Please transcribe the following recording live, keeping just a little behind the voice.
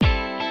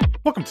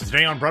Welcome to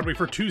Today on Broadway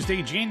for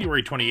Tuesday,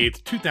 January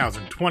 28th,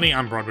 2020.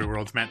 I'm Broadway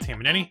World's Matt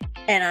Tamanini.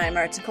 And I'm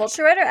arts and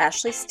culture writer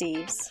Ashley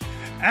Steves.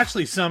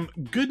 Ashley, some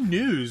good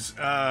news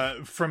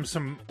from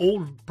some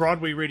old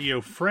Broadway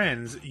radio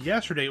friends.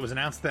 Yesterday it was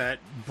announced that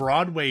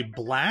Broadway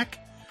Black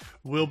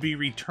will be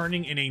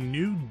returning in a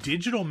new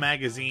digital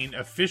magazine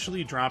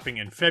officially dropping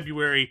in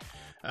February.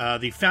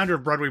 The founder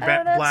of Broadway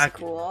Black.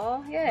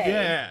 Cool.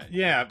 Yay.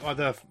 Yeah.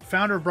 The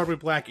founder of Broadway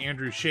Black,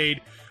 Andrew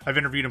Shade. I've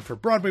interviewed him for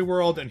Broadway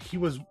World, and he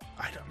was,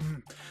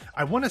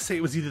 I want to say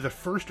it was either the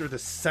first or the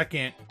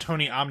second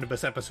Tony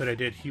Omnibus episode I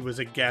did. He was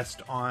a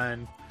guest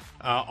on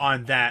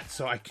that.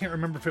 So I can't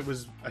remember if it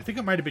was, I think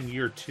it might have been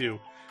year 2.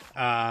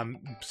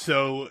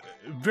 So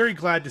very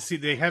glad to see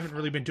they haven't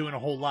really been doing a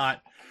whole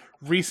lot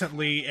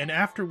recently. And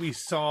after we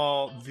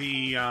saw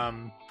the,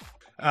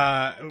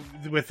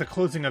 with the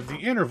closing of The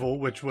Interval,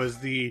 which was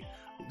the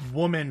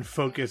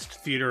woman-focused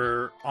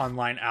theater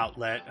online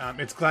outlet, I'm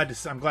glad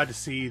to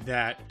see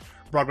that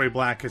Broadway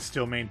Black is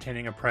still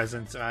maintaining a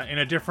presence in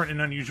a different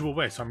and unusual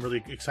way. So I'm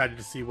really excited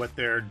to see what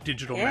their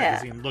digital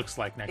magazine looks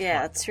like next month.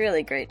 Yeah, it's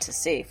really great to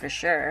see, for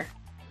sure.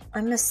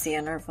 I miss The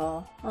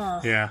Interval. Oh.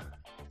 Yeah.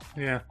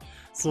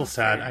 It's a little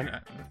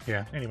sad.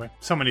 Anyway,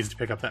 someone needs to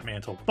pick up that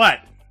mantle.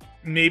 But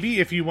maybe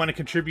if you want to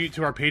contribute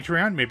to our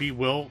Patreon, maybe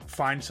we'll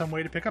find some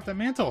way to pick up that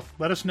mantle.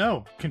 Let us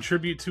know.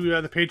 Contribute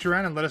to the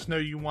Patreon and let us know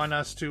you want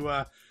us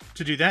to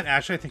do that.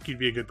 Ashley, I think you'd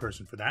be a good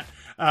person for that.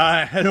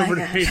 Head over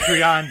to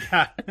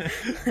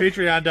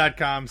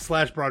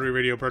patreon.com/Broadway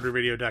Radio,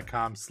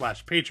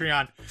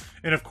 BroadwayRadio.com/Patreon.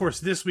 And of course,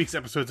 this week's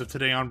episodes of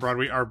Today on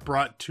Broadway are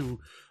brought to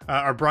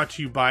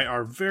you by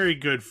our very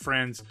good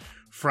friends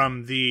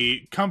from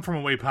the Come From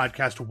Away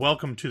podcast,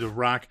 Welcome to the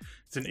Rock.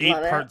 It's an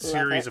 8-part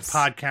series of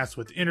podcasts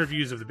with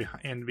interviews of the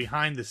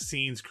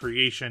behind-the-scenes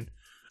creation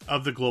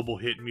of the global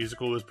hit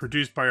musical. It was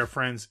produced by our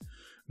friends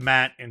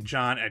Matt and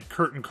John at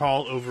Curtain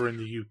Call over in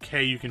the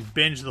UK. You can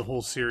binge the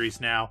whole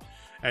series now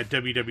at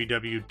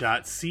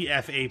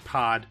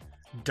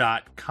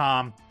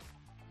www.cfapod.com.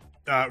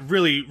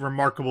 Really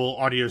remarkable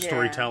audio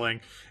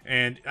storytelling.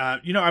 And, I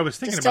was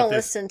thinking about this. Just don't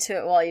listen to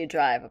it while you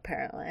drive,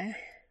 apparently.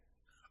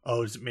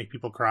 Oh, does it make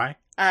people cry?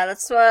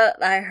 That's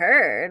what I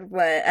heard,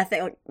 but I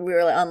think we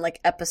were on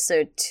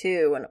episode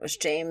 2 when it was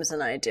James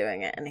and I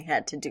doing it, and he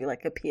had to do a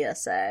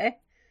PSA.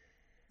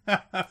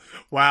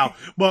 Wow.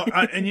 Well,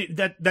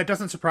 that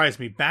doesn't surprise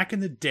me. Back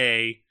in the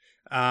day,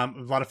 a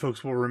lot of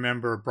folks will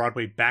remember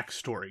Broadway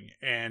Backstory,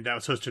 and that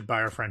was hosted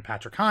by our friend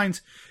Patrick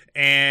Hines.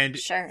 And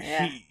sure,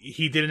 yeah.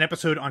 he did an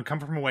episode on Come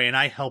From Away, and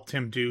I helped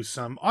him do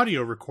some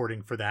audio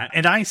recording for that.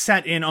 And I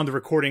sat in on the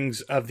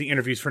recordings of the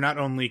interviews for not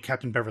only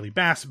Captain Beverly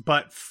Bass,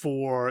 but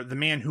for the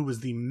man who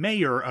was the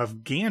mayor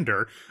of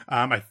Gander.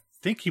 I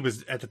think he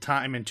was at the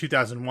time in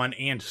 2001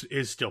 and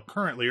is still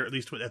currently, or at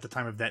least at the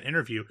time of that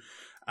interview.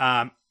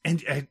 And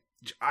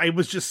I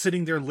was just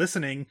sitting there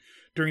listening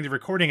during the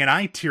recording, and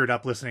I teared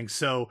up listening.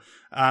 So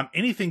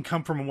anything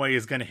Come From Away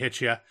is going to hit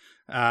you.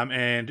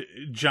 And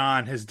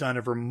John has done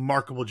a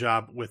remarkable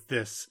job with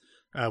this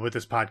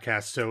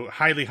podcast. So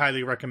highly,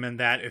 highly recommend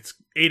that. It's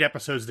 8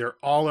 episodes. They're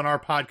all in our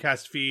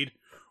podcast feed,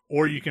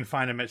 or you can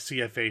find them at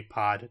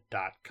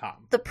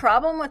cfapod.com. The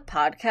problem with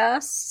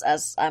podcasts,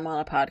 as I'm on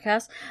a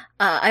podcast,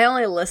 I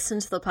only listen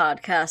to the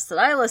podcasts that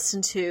I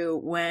listen to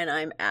when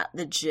I'm at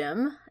the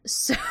gym.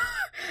 So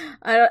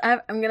I'm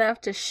going to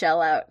have to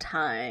shell out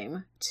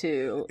time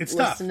to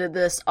listen to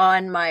this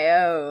on my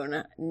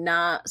own,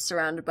 not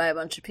surrounded by a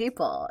bunch of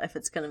people, if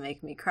it's going to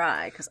make me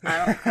cry, because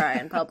I don't cry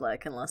in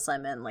public unless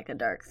I'm in a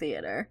dark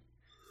theater.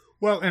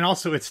 Well, and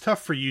also it's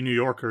tough for you New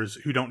Yorkers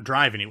who don't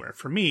drive anywhere.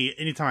 For me,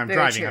 anytime I'm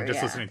driving, I'm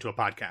just listening to a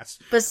podcast.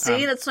 But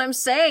see, that's what I'm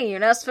saying. You're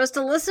not supposed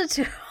to listen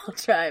to it while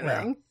driving.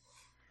 Well,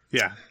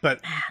 yeah,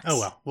 but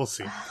we'll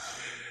see.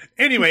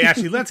 Anyway,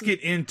 Ashley, let's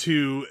get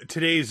into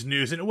today's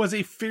news. And it was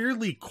a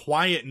fairly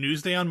quiet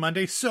news day on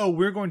Monday, so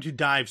we're going to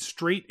dive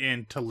straight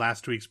into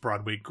last week's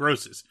Broadway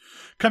grosses.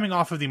 Coming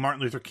off of the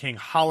Martin Luther King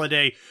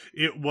holiday,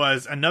 it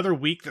was another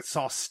week that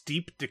saw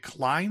steep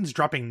declines,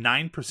 dropping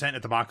 9%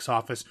 at the box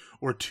office,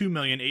 or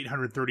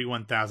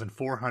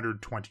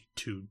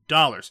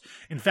 $2,831,422.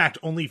 In fact,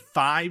 only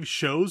 5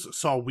 shows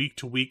saw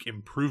week-to-week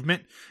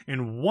improvement,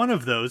 and one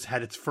of those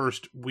had its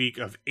first week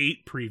of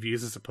 8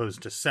 previews as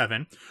opposed to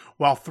 7,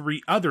 while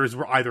 3 others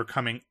were either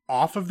coming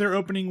off of their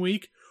opening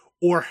week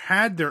or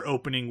had their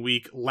opening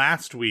week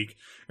last week,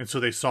 and so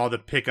they saw the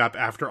pickup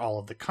after all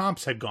of the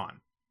comps had gone.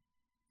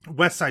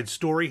 West Side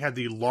Story had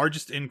the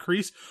largest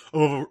increase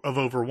of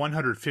over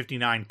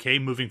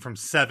 159K, moving from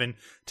 7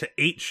 to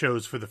 8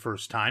 shows for the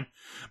first time.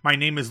 My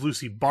Name is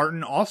Lucy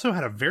Barton also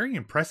had a very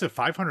impressive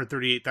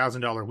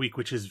 $538,000 week,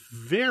 which is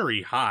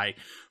very high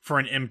for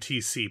an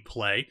MTC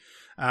play.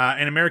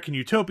 In American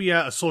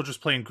Utopia, A Soldier's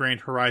Play and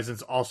Grand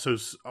Horizons also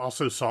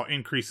saw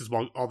increases,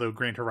 although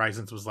Grand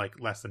Horizons was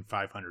less than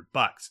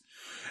 $500.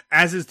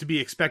 As is to be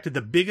expected,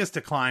 the biggest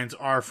declines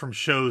are from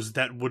shows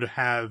that would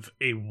have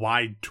a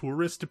wide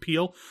tourist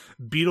appeal.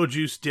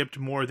 Beetlejuice dipped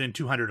more than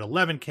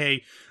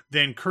 211K,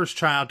 then Cursed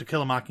Child, To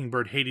Kill a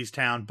Mockingbird,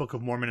 Hadestown, Book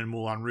of Mormon, and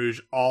Moulin Rouge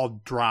all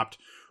dropped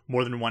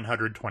more than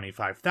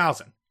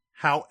 125,000.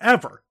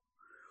 However,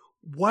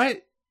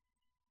 what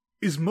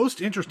is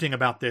most interesting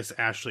about this,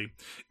 Ashley,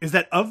 is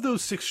that of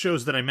those 6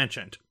 shows that I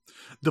mentioned,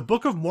 the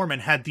Book of Mormon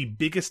had the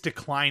biggest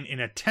decline in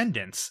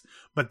attendance,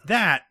 but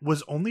that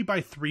was only by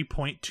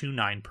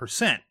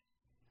 3.29%.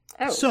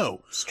 Oh,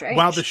 so, strange.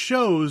 while the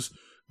shows,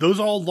 those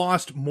all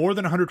lost more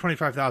than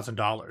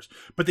 $125,000,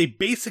 but they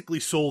basically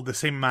sold the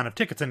same amount of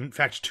tickets. And in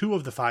fact, 2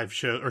 of the 6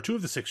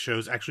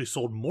 shows actually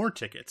sold more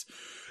tickets.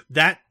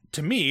 That,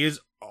 to me,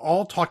 is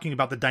all talking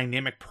about the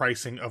dynamic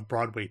pricing of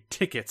Broadway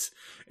tickets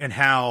and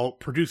how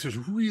producers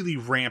really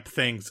ramp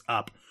things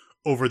up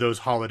over those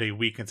holiday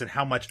weekends and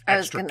how much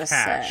extra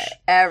cash. Say,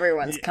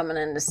 everyone's coming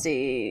in to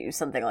see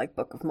something like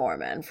Book of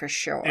Mormon for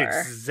sure.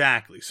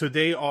 Exactly. So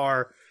they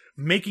are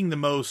making the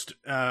most,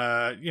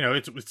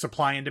 it's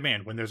supply and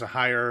demand. When there's a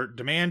higher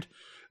demand,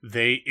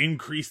 they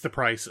increase the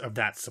price of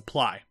that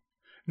supply.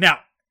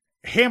 Now,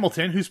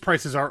 Hamilton, whose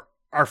prices are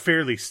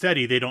fairly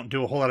steady, they don't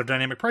do a whole lot of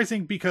dynamic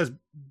pricing because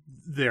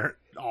they're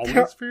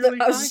always fairly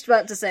high. I was just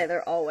about to say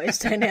they're always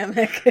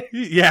dynamic.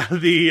 Yeah,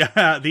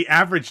 the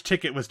average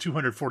ticket was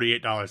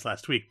 $248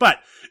 last week, but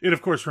it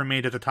of course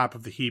remained at the top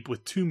of the heap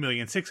with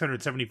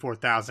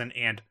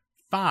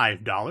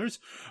 $2,674,005,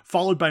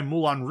 followed by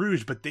Moulin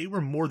Rouge, but they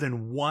were more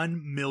than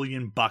 $1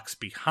 million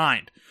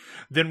behind.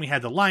 Then we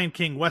had The Lion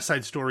King, West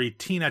Side Story,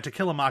 Tina, To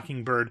Kill a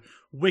Mockingbird,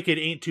 Wicked,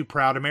 Ain't Too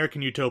Proud,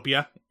 American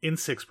Utopia in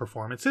 6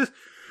 performances,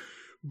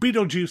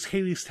 Beetlejuice,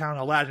 Hadestown,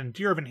 Aladdin,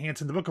 Dear Evan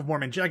Hansen, The Book of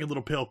Mormon, Jagged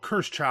Little Pill,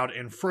 Cursed Child,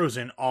 and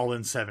Frozen, all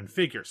in 7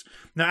 figures.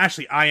 Now,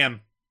 actually, I am,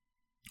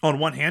 on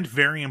one hand,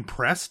 very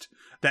impressed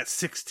that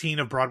 16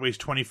 of Broadway's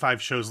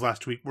 25 shows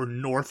last week were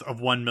north of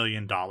 $1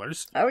 million.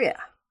 Oh, yeah.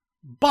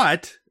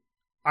 But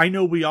I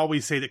know we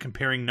always say that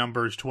comparing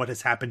numbers to what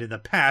has happened in the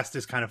past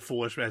is kind of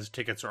foolish, as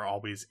tickets are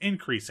always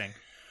increasing.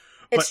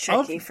 It's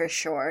tricky for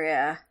sure,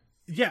 yeah.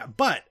 Yeah,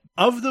 but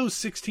of those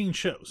 16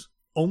 shows,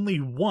 only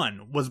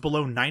 1 was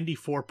below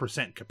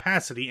 94%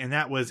 capacity, and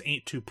that was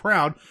Ain't Too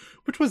Proud,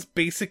 which was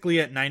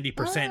basically at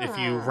 90% if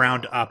you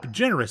round up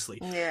generously.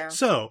 Yeah.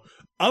 So,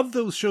 of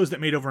those shows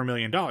that made over $1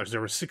 million,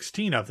 there were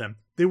 16 of them.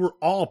 They were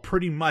all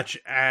pretty much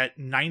at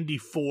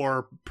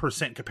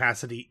 94%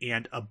 capacity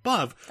and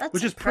above,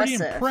 which is pretty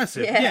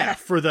impressive. Yeah,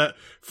 for the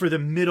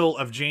middle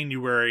of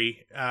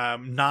January,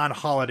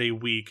 non-holiday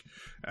week,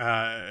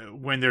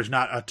 when there's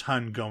not a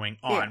ton going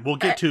on.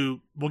 Yeah.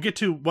 We'll get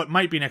to what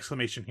might be an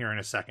exclamation here in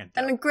a second.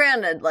 Though. And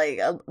granted, like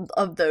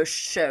of those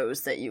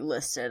shows that you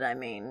listed, I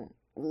mean,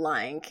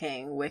 Lion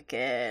King,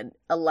 Wicked,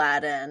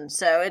 Aladdin.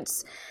 So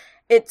it's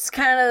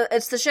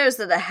the shows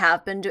that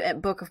have been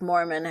doing, Book of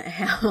Mormon,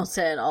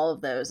 Hamilton, all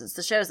of those. It's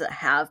the shows that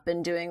have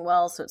been doing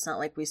well. So it's not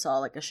like we saw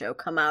like a show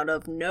come out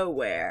of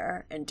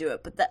nowhere and do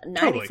it. But that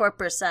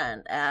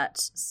 94%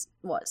 at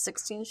what,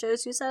 16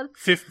 shows you said?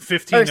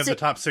 15 of the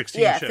top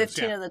 16 shows.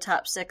 15 of the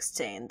top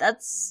 16.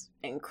 That's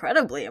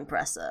incredibly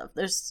impressive.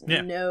 There's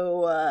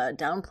no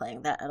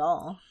downplaying that at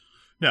all.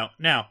 No.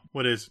 Now,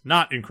 what is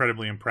not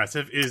incredibly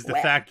impressive is the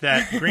fact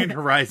that Grand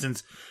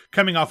Horizons,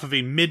 coming off of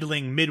a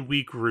middling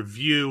midweek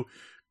review,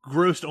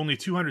 grossed only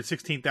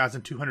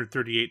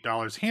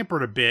 $216,238,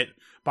 hampered a bit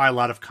by a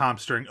lot of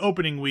comps during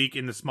opening week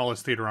in the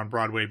smallest theater on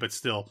Broadway, but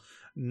still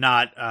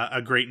not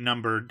a great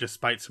number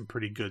despite some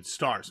pretty good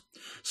stars.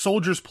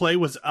 Soldier's Play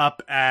was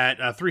up at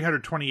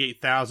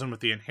 $328,000 with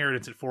The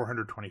Inheritance at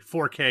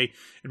 $424K,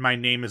 and My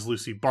Name is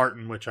Lucy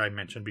Barton, which I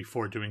mentioned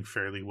before, doing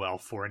fairly well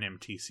for an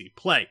MTC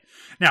play.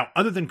 Now,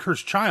 other than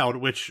Cursed Child,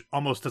 which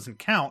almost doesn't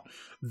count,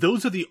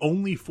 those are the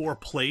only 4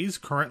 plays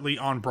currently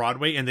on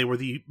Broadway, and they were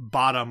the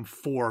bottom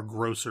 4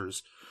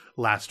 grossers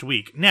last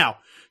week. Now,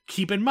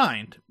 keep in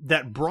mind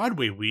that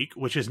Broadway week,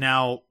 which is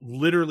now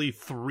literally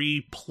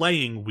 3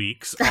 playing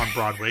weeks on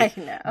Broadway,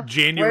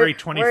 January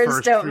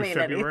 21st through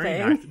February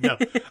 9th. No,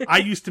 I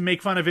used to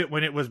make fun of it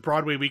when it was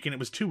Broadway week and it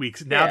was 2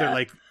 weeks. Now they're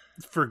like,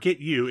 forget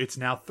you, it's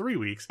now 3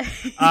 weeks.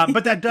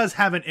 But that does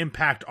have an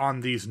impact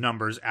on these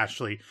numbers,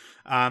 Ashley.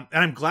 And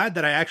I'm glad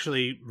that I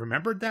actually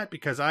remembered that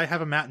because I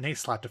have a matinee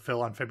slot to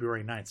fill on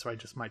February 9th, so I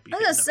just might be. I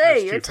was going to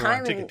say, your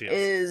timing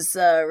is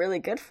really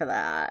good for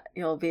that.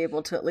 You'll be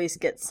able to at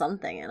least get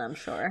something in, I'm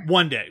sure.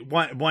 One day,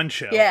 one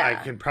show. Yeah.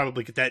 I can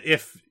probably get that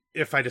if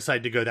I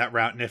decide to go that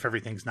route and if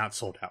everything's not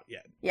sold out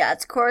yet. Yeah,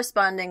 it's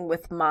corresponding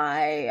with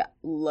my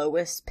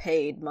lowest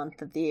paid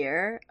month of the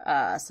year,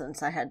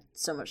 since I had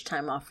so much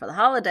time off for the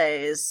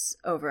holidays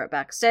over at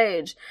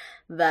Backstage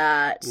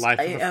that... Life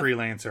of a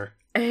freelancer.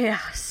 Yeah,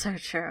 so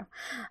true.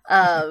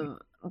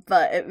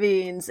 But it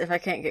means if I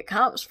can't get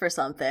comps for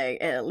something,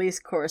 it at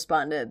least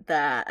corresponded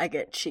that I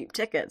get cheap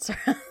tickets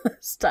around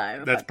this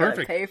time. That's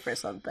perfect. Pay for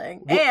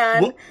something.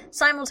 And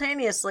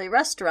simultaneously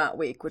Restaurant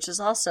Week, which is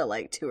also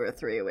like 2 or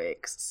 3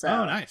 weeks.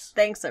 So nice.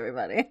 Thanks,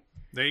 everybody.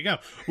 There you go.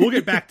 We'll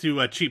get back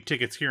to cheap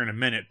tickets here in a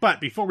minute. But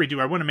before we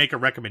do, I want to make a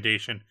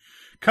recommendation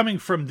coming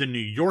from The New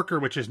Yorker,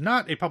 which is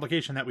not a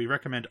publication that we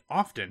recommend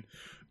often.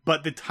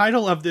 But the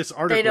title of this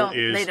article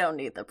is... They don't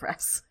need the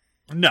press.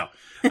 No.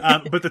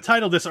 But the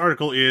title of this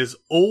article is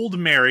Old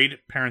Married,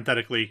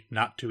 parenthetically,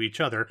 not to each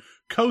other,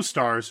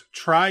 co-stars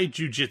try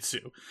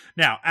jujitsu.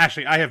 Now,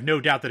 Ashley, I have no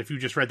doubt that if you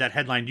just read that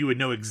headline, you would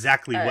know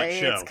exactly what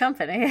show it's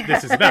Company.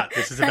 this is about.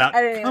 This is about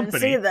I didn't Company.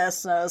 even see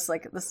this, and I was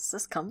like,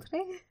 this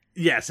Company?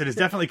 Yes, it is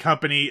definitely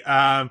Company.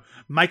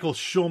 Michael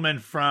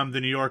Schulman from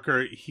The New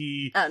Yorker,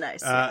 he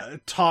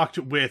talked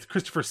with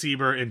Christopher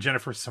Sieber and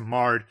Jennifer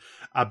Samard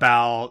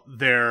about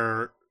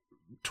their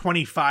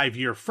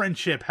 25-year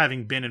friendship,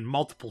 having been in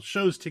multiple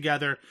shows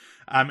together,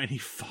 and he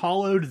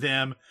followed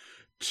them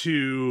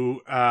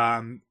to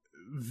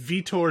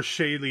Vitor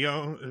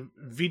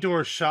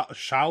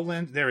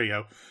Shaolin. There we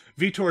go.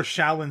 Vitor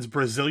Shaolin's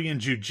Brazilian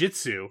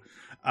Jiu-Jitsu,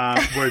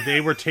 where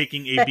they were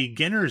taking a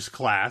beginner's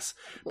class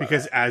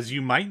because, as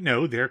you might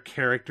know, their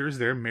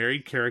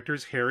married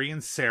characters, Harry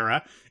and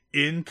Sarah,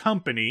 in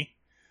Company,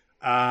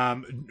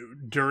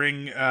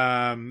 during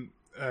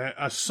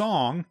a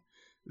song,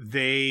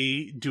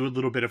 they do a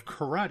little bit of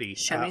karate.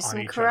 Show me some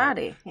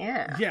karate.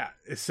 Other. Yeah.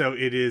 So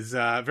it is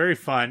very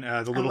fun.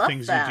 The little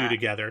things you do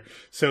together.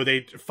 So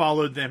they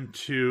followed them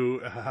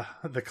to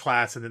the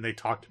class, and then they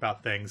talked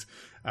about things.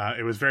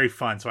 It was very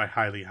fun. So I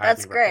highly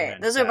That's great.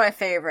 recommend Those that. are my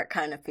favorite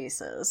kind of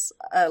pieces.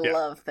 I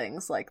love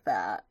things like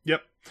that.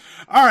 Yep.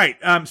 All right.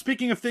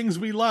 Speaking of things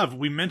we love,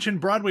 we mentioned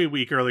Broadway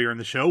week earlier in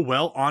the show.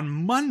 Well, on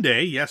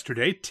Monday,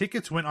 yesterday,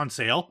 tickets went on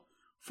sale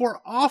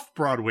for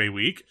Off-Broadway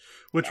week,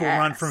 which will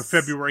run from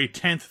February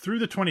 10th through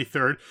the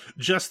 23rd,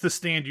 just the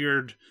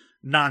standard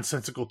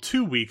nonsensical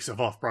 2 weeks of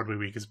Off-Broadway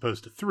week as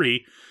opposed to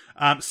 3.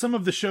 Some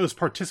of the shows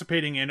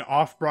participating in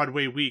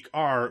Off-Broadway week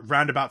are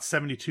Roundabout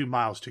 72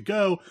 Miles to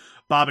Go,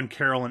 Bob and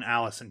Carol and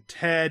Alice and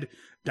Ted,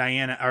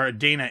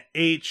 Dana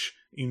H.,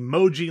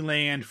 Emoji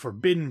Land,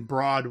 Forbidden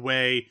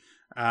Broadway,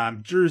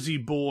 Jersey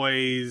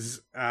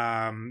Boys,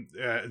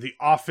 The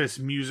Office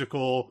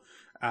musical,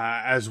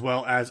 as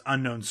well as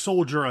Unknown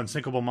Soldier,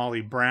 Unsinkable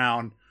Molly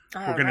Brown,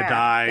 We're Gonna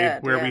Die,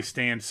 Where We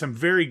Stand. Some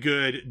very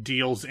good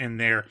deals in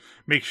there.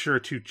 Make sure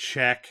to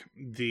check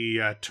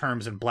the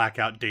terms and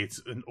blackout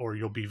dates, or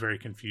you'll be very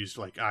confused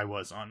like I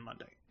was on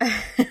Monday.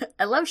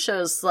 I love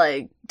shows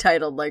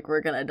titled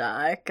We're Gonna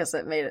Die, because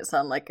it made it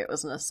sound like it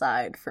was an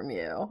aside from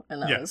you,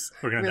 and I was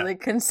really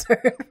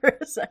concerned for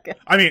a second.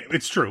 I mean,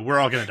 it's true. We're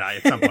all gonna die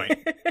at some point.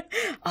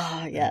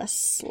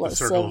 Yes.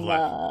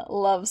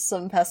 Love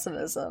some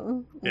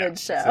pessimism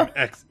mid-show. Some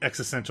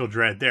existential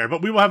dread there.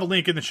 But we will have a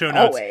link in the show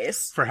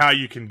notes for how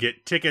you can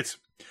get tickets.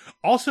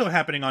 Also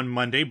happening on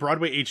Monday,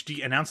 Broadway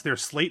HD announced their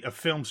slate of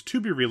films to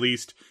be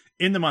released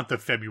in the month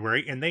of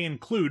February, and they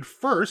include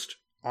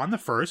on the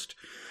 1st,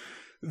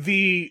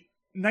 the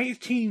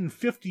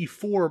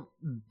 1954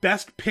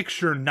 Best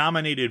Picture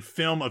nominated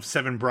film of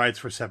Seven Brides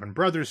for Seven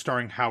Brothers,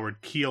 starring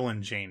Howard Keel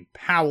and Jane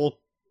Powell.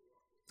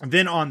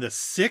 Then on the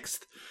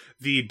 6th,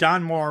 the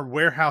Donmar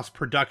Warehouse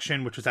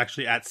production, which was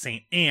actually at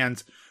St.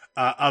 Anne's,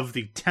 of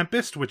The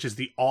Tempest, which is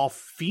the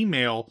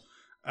all-female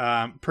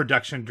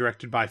production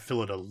directed by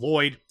Phillida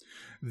Lloyd.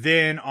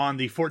 Then on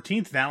the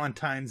 14th,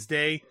 Valentine's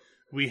Day,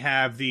 we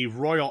have the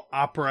Royal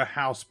Opera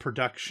House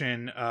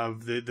production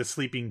of the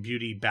Sleeping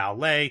Beauty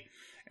Ballet.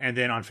 And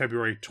then on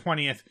February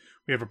 20th,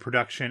 we have a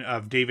production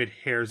of David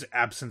Hare's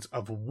Absence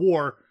of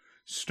War,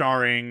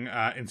 starring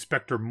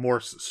Inspector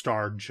Morse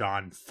star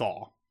John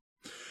Thaw.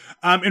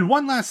 And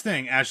one last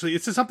thing, Ashley,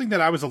 this is something that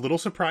I was a little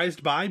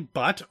surprised by,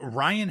 but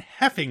Ryan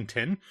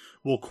Heffington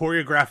will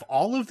choreograph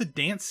all of the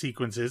dance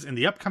sequences in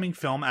the upcoming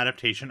film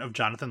adaptation of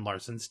Jonathan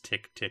Larson's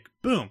Tick, Tick,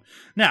 Boom.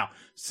 Now,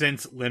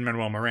 since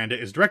Lin-Manuel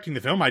Miranda is directing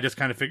the film, I just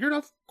kind of figured,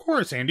 of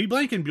course, Andy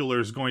Blankenbuehler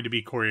is going to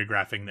be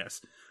choreographing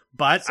this.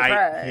 But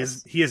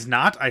he is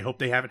not. I hope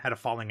they haven't had a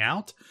falling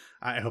out.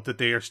 I hope that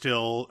they are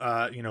still,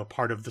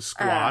 part of the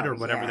squad or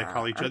whatever they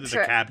call each other,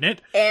 the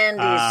cabinet. And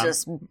he's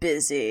just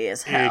busy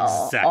as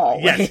hell. Exactly.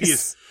 Always.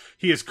 Yes,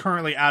 he is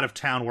currently out of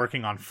town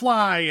working on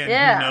Fly, and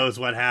who knows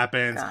what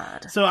happens.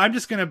 God. So I'm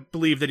just going to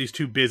believe that he's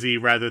too busy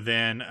rather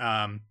than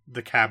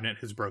the cabinet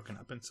has broken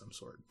up in some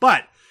sort.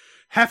 But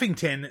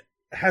Heffington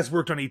has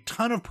worked on a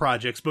ton of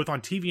projects, both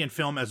on TV and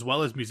film, as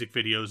well as music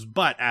videos.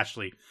 But,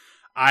 Ashley,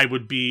 I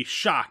would be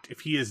shocked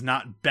if he is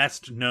not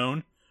best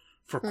known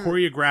for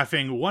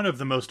choreographing one of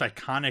the most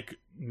iconic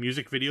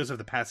music videos of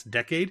the past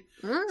decade,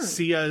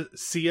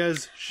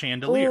 Sia's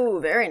Chandelier. Ooh,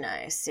 very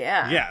nice,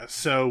 yeah. Yeah,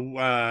 so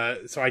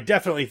I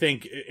definitely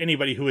think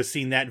anybody who has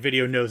seen that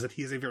video knows that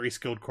he's a very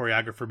skilled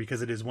choreographer,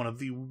 because it is one of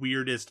the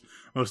weirdest,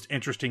 most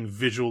interesting,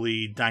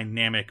 visually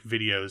dynamic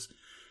videos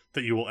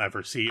that you will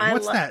ever see. And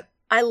what's that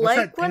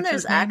when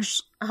there's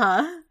actually...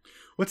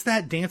 What's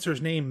that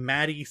dancer's name?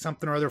 Maddie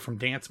something or other from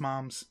Dance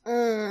Moms?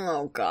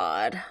 Oh,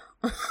 God.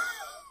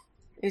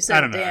 You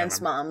said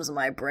Dance Moms, and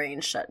my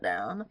brain shut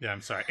down. Yeah,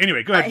 I'm sorry.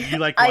 Anyway, go ahead. You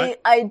like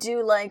what? I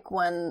do like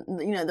when,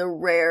 the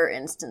rare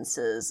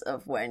instances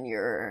of when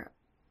you're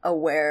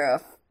aware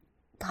of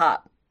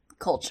pop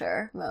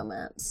culture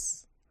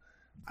moments.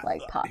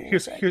 Like pop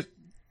music.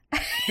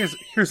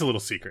 Here's a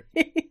little secret.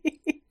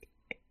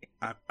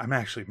 I'm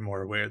actually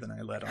more aware than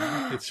I let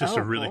on. It's just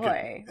a really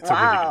good. It's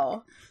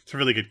a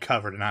really good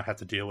cover to not have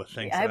to deal with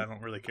things that I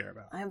don't really care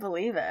about. I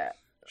believe it.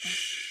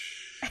 Shh.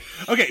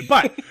 Okay,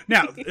 but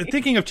now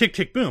thinking of Tick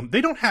Tick Boom,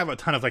 they don't have a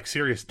ton of like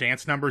serious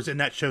dance numbers in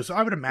that show, so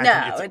I would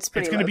imagine it's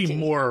going to be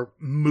more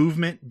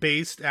movement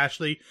based,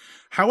 Ashley.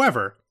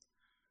 However,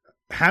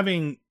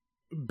 having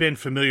been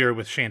familiar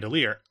with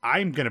Chandelier,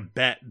 I'm going to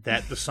bet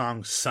that the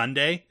song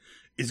Sunday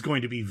is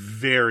going to be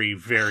very,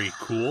 very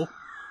cool.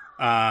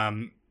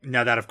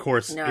 Now that, of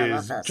course,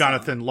 is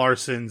Jonathan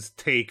Larson's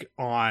take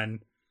on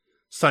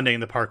Sunday in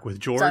the Park with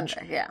George.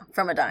 Sunday, yeah,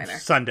 from a diner.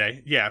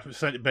 Sunday, yeah,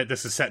 but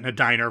this is set in a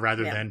diner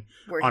rather than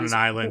on an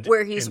island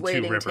where he's in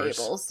waiting two rivers.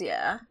 Tables.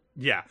 Yeah,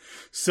 yeah.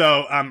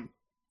 So I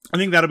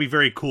think that'll be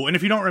very cool. And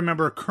if you don't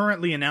remember,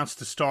 currently announced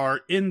to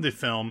star in the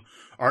film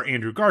are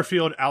Andrew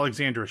Garfield,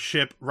 Alexandra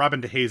Shipp,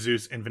 Robin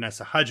DeJesus, and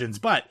Vanessa Hudgens,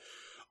 but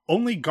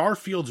only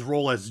Garfield's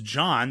role as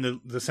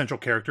John, the central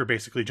character,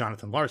 basically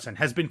Jonathan Larson,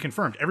 has been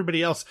confirmed.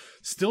 Everybody else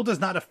still does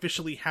not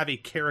officially have a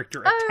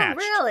character attached. Oh,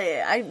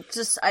 really?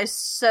 I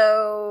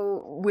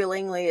so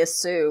willingly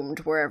assumed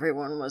where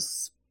everyone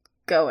was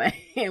going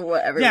and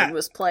what everyone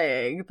was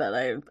playing that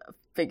I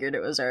figured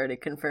it was already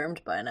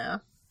confirmed by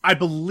now. I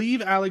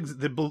believe I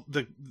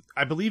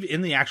believe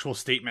in the actual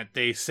statement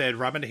they said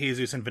Robin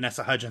DeJesus and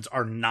Vanessa Hudgens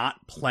are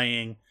not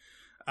playing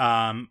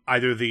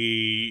either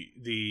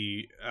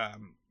the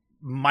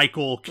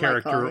Michael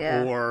character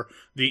or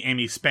the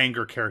Amy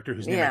Spanger character,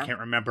 whose name I can't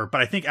remember. But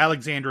I think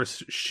Alexandra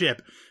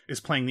Shipp is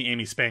playing the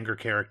Amy Spanger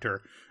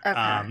character.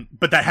 Okay.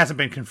 But that hasn't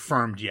been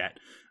confirmed yet.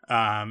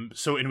 And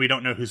we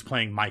don't know who's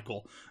playing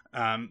Michael.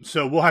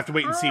 So we'll have to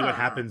wait and see what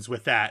happens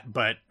with that.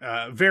 But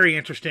very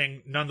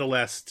interesting,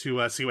 nonetheless,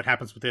 to see what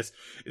happens with this.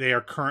 They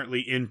are currently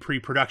in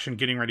pre-production,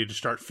 getting ready to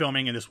start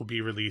filming, and this will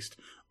be released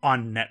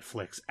on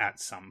Netflix at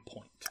some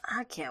point.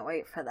 I can't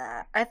wait for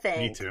that. I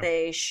think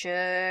they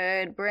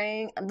should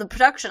bring the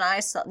production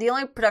I saw. The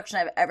only production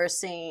I've ever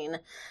seen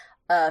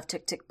of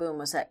Tick Tick Boom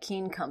was at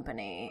Keen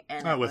Company,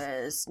 and it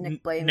was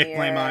Nick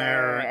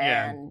Blameyer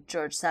and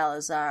George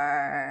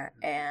Salazar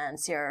and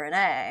Sierra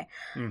Renee.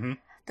 Mm-hmm.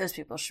 Those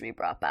people should be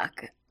brought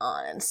back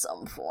on in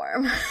some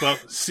form. Well,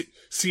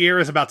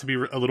 Sierra's about to be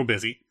a little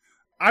busy.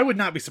 I would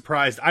not be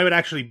surprised. I would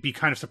actually be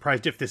kind of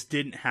surprised if this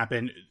didn't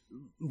happen.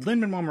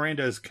 Lin-Manuel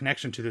Miranda's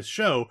connection to this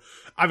show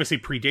obviously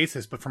predates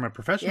this, but from a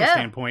professional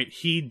standpoint,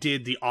 he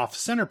did the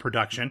off-center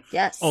production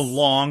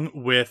along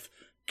with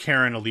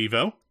Karen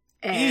Olivo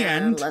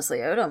and Leslie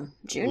Odom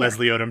Jr.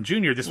 Leslie Odom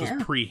Jr. This was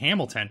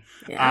pre-Hamilton.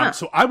 Yeah.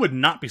 So I would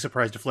not be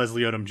surprised if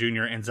Leslie Odom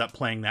Jr. ends up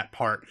playing that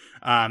part.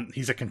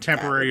 He's a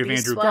contemporary of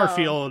Andrew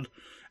Garfield,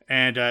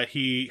 and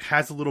he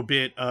has a little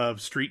bit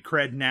of street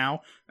cred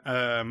now.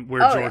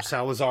 Where George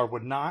Salazar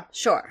would not.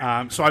 Sure.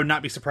 So I would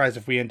not be surprised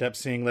if we end up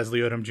seeing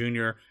Leslie Odom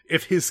Jr.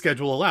 if his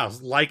schedule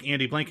allows. Like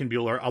Andy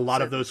Blankenbuehler, a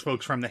lot of those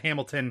folks from the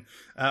Hamilton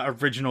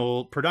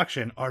original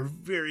production are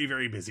very,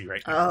 very busy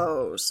right now.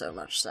 Oh, so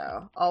much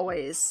so.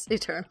 Always,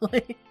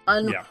 eternally.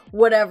 On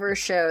whatever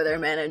show they're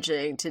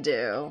managing to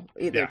do,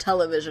 either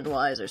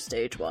television-wise or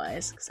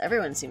stage-wise. Because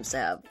everyone seems to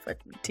have a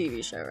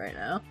TV show right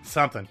now.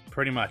 Something,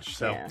 pretty much.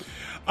 So,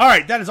 all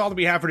right, that is all that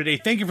we have for today.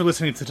 Thank you for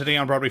listening to Today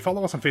on Broadway.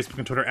 Follow us on Facebook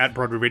and Twitter at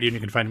Broadway Radio, and you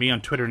can find me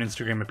on Twitter and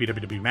Instagram at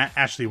BWWMatt.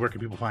 Ashley, where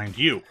can people find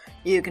you?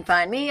 You can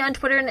find me on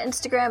Twitter and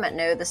Instagram at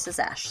No This Is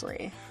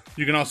Ashley.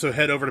 You can also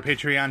head over to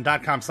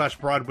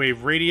patreon.com/Broadway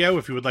Radio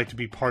if you would like to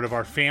be part of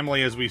our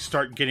family as we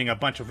start getting a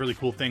bunch of really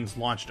cool things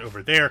launched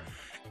over there.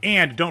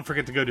 And don't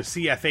forget to go to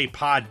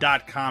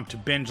CFApod.com to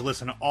binge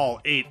listen to all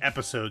 8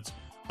 episodes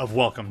of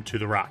Welcome to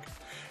the Rock.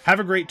 Have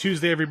a great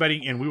Tuesday,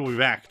 everybody, and we will be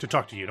back to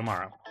talk to you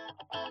tomorrow.